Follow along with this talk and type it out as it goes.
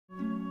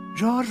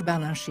Georges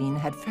Balanchine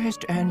had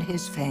first earned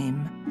his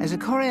fame as a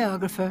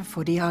choreographer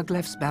for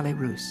Diaghilev's Ballet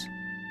Russe.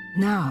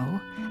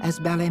 Now, as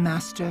ballet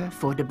master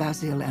for de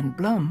Basile and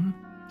Blum,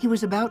 he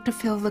was about to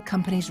fill the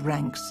company's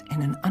ranks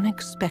in an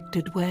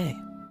unexpected way.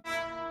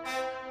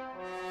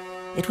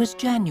 It was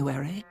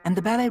January, and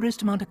the Ballet Russe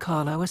de Monte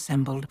Carlo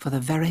assembled for the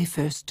very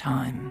first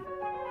time.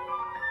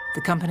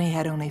 The company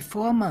had only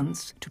 4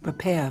 months to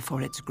prepare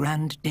for its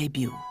grand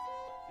debut.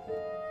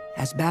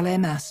 As ballet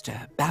master,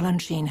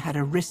 Balanchine had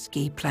a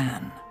risky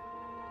plan.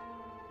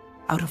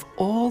 Out of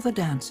all the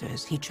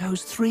dancers, he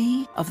chose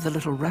 3 of the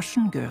little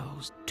Russian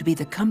girls to be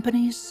the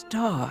company's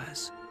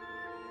stars.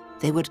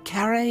 They would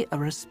carry a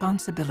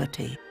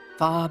responsibility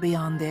far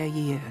beyond their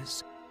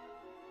years.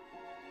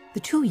 The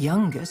 2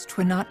 youngest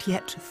were not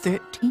yet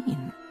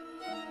 13.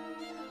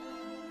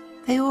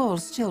 They all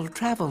still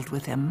traveled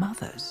with their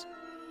mothers.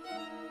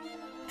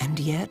 And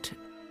yet,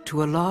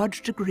 to a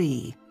large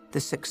degree,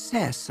 the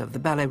success of the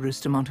Ballet Russe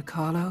de Monte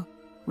Carlo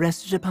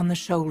rested upon the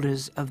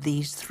shoulders of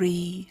these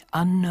 3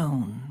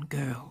 unknown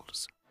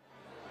girls.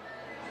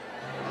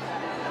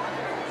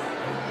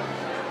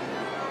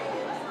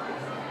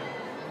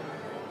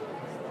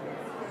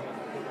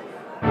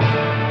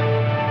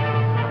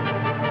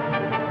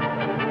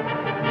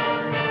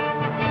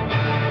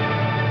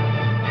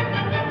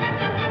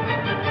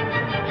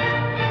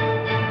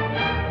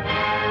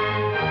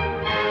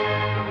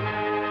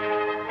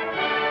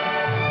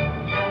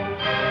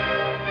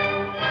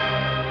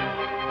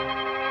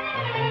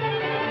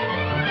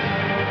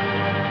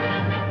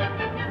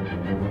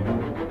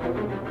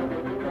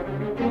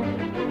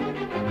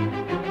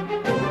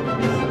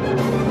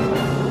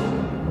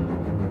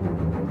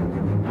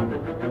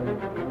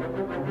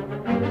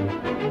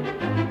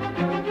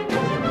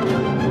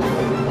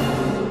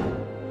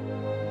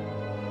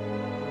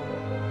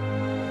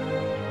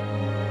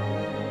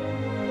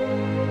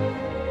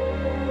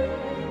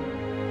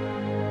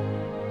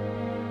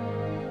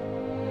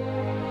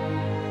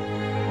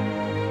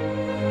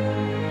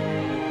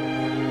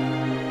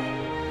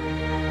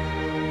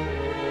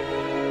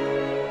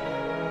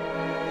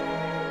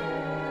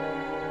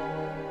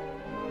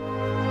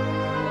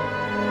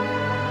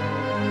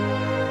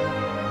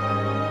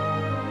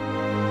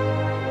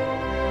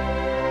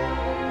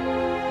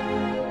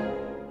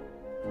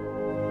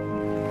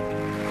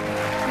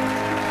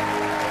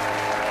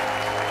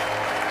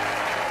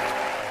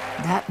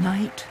 That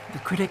night, the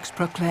critics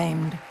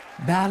proclaimed,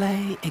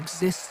 "Ballet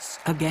exists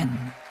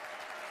again,"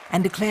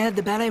 and declared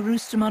the Ballet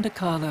Russe de Monte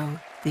Carlo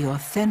the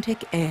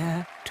authentic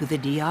heir to the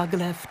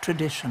Diaghilev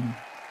tradition.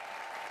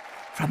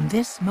 From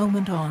this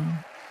moment on,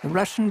 the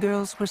Russian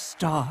girls were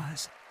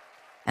stars,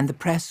 and the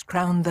press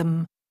crowned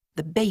them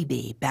the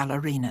baby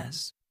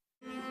ballerinas.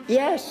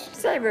 Yes,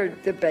 they were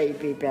the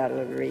baby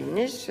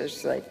ballerinas,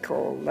 as they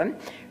call them.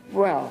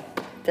 Well,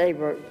 they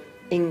were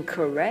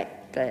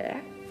incorrect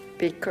there,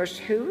 because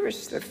who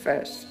was the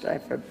first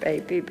ever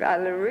baby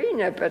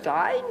ballerina? But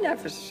I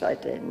never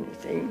said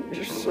anything,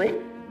 you see.